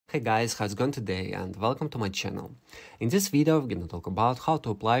Hey guys, how's it going today and welcome to my channel. In this video we're gonna talk about how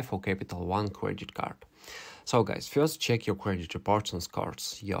to apply for Capital One credit card. So guys, first check your credit reports and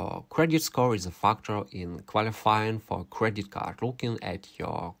scores. Your credit score is a factor in qualifying for a credit card. Looking at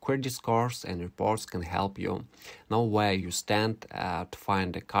your credit scores and reports can help you know where you stand to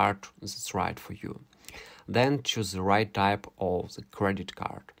find a card that's right for you. Then choose the right type of the credit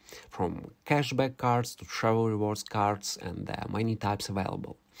card. From cashback cards to travel rewards cards, and there are many types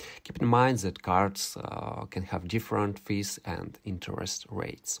available. Keep in mind that cards can have different fees and interest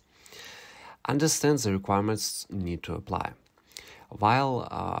rates. Understand the requirements you need to apply.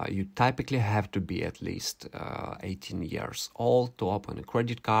 While you typically have to be at least 18 years old to open a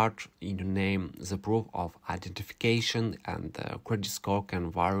credit card in your name, the proof of identification and the credit score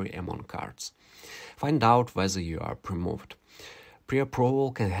can vary among cards. Find out whether you are pre-moved.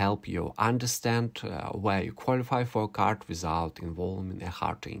 Pre-approval can help you understand where you qualify for a card without involving a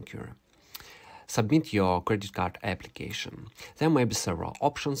hard inquiry. Submit your credit card application. There may be several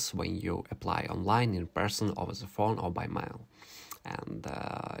options when you apply online, in person, over the phone, or by mail. And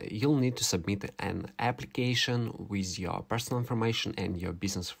you'll need to submit an application with your personal information and your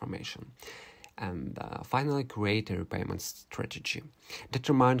business information. And finally, create a repayment strategy.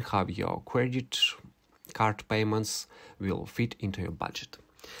 Determine how your credit card payments will fit into your budget.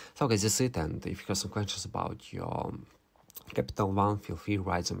 So guys, that's it, and if you have some questions about your Capital One, feel free to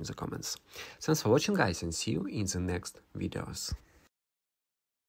write them in the comments. Thanks for watching guys, and see you in the next videos.